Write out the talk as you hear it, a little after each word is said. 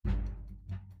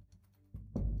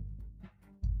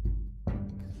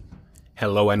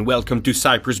Hello and welcome to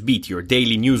Cyprus Beat, your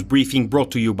daily news briefing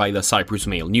brought to you by the Cyprus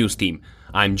Mail news team.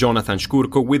 I'm Jonathan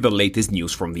Shkurko with the latest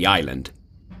news from the island.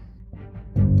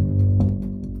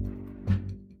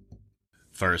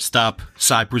 First up,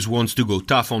 Cyprus wants to go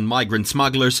tough on migrant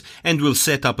smugglers and will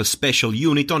set up a special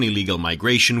unit on illegal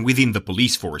migration within the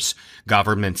police force,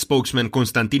 government spokesman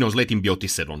Konstantinos Letymbiotis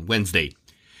said on Wednesday.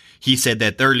 He said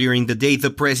that earlier in the day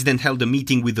the president held a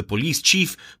meeting with the police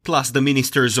chief, plus the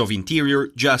ministers of Interior,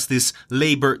 Justice,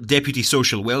 Labour, Deputy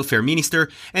Social Welfare Minister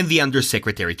and the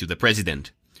Undersecretary to the president.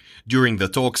 During the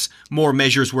talks, more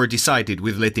measures were decided,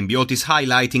 with Letymbiotis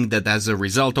highlighting that as a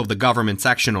result of the government's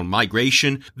action on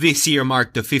migration, this year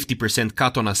marked a 50%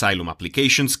 cut on asylum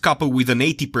applications coupled with an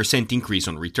 80% increase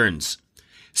on returns.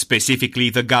 Specifically,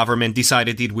 the government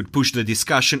decided it would push the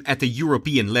discussion at a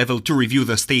European level to review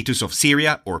the status of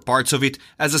Syria, or parts of it,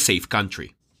 as a safe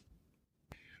country.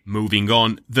 Moving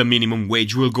on, the minimum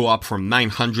wage will go up from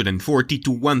 940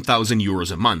 to 1,000 euros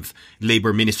a month,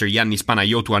 Labour Minister Yiannis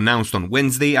Panayiotou announced on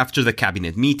Wednesday after the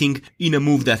cabinet meeting, in a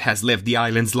move that has left the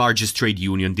island's largest trade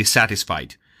union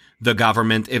dissatisfied. The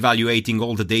government, evaluating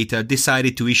all the data,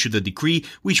 decided to issue the decree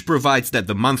which provides that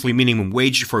the monthly minimum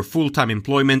wage for full-time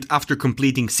employment after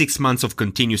completing 6 months of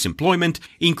continuous employment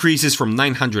increases from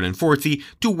 940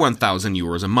 to 1,000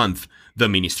 euros a month, the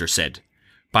minister said.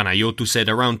 Panayiotou said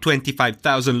around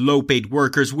 25,000 low-paid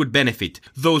workers would benefit,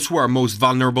 those who are most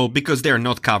vulnerable because they are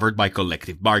not covered by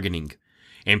collective bargaining.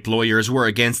 Employers were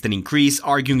against an increase,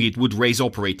 arguing it would raise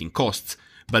operating costs.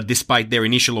 But despite their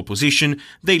initial opposition,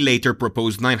 they later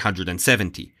proposed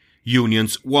 970.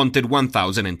 Unions wanted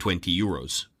 1,020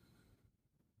 euros.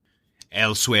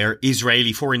 Elsewhere,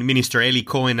 Israeli Foreign Minister Eli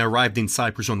Cohen arrived in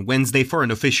Cyprus on Wednesday for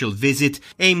an official visit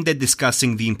aimed at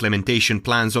discussing the implementation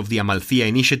plans of the Amalthia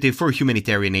initiative for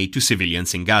humanitarian aid to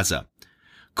civilians in Gaza.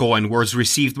 Cohen was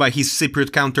received by his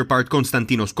Cypriot counterpart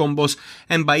Konstantinos Letymbiotis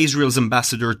and by Israel's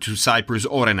ambassador to Cyprus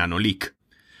Oren Anolik.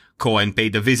 Cohen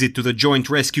paid a visit to the Joint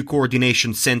Rescue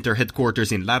Coordination Center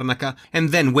headquarters in Larnaca and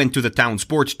then went to the town's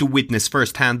port to witness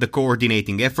firsthand the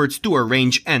coordinating efforts to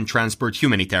arrange and transport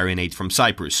humanitarian aid from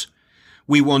Cyprus.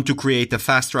 "We want to create a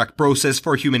fast-track process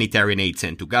for humanitarian aid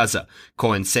sent to Gaza,"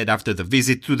 Cohen said after the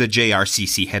visit to the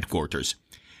JRCC headquarters.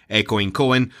 Echoing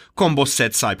Cohen, Letymbiotis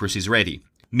said Cyprus is ready.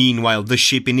 Meanwhile, the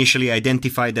ship, initially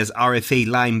identified as RFA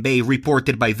Lime Bay,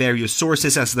 reported by various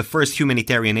sources as the first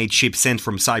humanitarian aid ship sent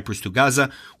from Cyprus to Gaza,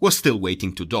 was still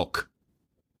waiting to dock.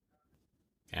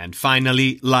 And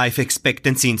finally, life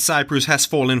expectancy in Cyprus has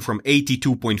fallen from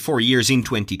 82.4 years in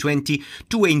 2020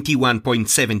 to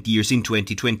 81.7 years in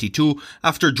 2022,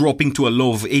 after dropping to a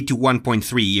low of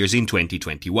 81.3 years in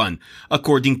 2021,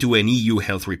 according to an EU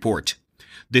health report.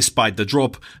 Despite the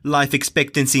drop, life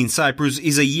expectancy in Cyprus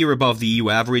is a year above the EU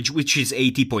average, which is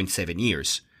 80.7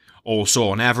 years. Also,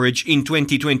 on average, in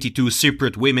 2022,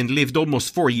 Cypriot women lived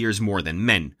almost 4 years more than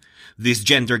men. This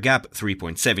gender gap,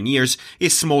 3.7 years,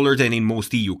 is smaller than in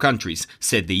most EU countries,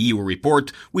 said the EU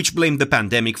report, which blamed the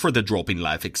pandemic for the drop in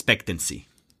life expectancy.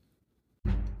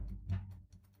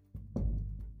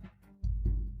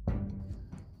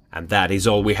 And that is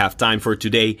all we have time for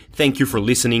today. Thank you for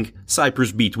listening.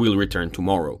 Cyprus Beat will return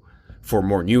tomorrow. For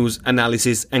more news,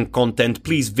 analysis and content,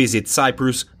 please visit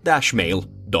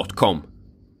cyprus-mail.com.